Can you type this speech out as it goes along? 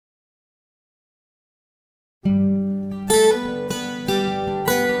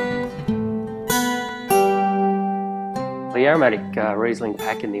The aromatic Riesling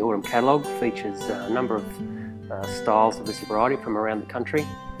pack in the autumn catalogue features a number of styles of this variety from around the country.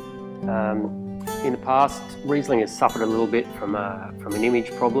 In the past, Riesling has suffered a little bit from an image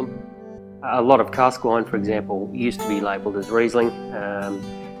problem. A lot of cask wine, for example, used to be labelled as Riesling,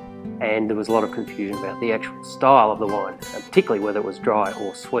 and there was a lot of confusion about the actual style of the wine, particularly whether it was dry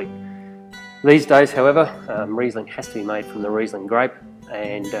or sweet. These days, however, Riesling has to be made from the Riesling grape,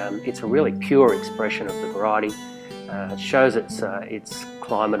 and it's a really pure expression of the variety. It shows its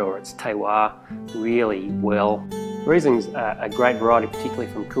climate or its terroir really well. Riesling's a great variety,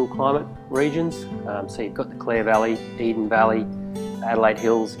 particularly from cool climate regions. So you've got the Clare Valley, Eden Valley, Adelaide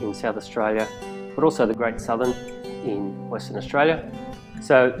Hills in South Australia, but also the Great Southern in Western Australia.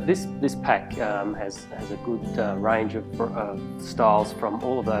 So this pack has a good range of styles from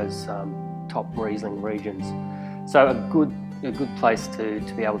all of those top Riesling regions. So a good place to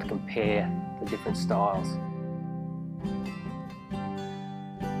be able to compare the different styles.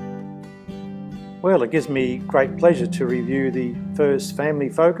 Well, it gives me great pleasure to review the first family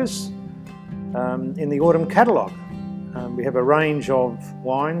focus in the autumn catalogue. We have a range of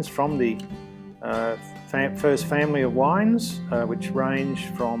wines from the first family of wines, which range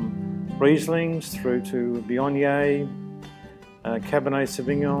from Rieslings through to Viognier, Cabernet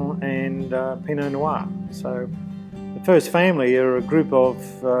Sauvignon and Pinot Noir. So the first family are a group of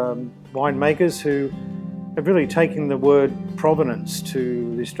winemakers who have really taken the word provenance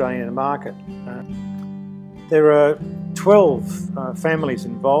to the Australian market. There are 12 families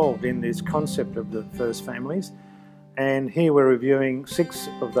involved in this concept of the first families, and here we're reviewing 6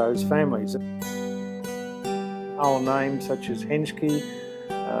 of those families. Old names such as Henschke,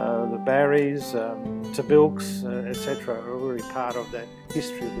 the Barrys, Tabilks, etc. are really part of that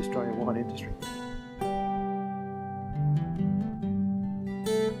history of the Australian wine industry.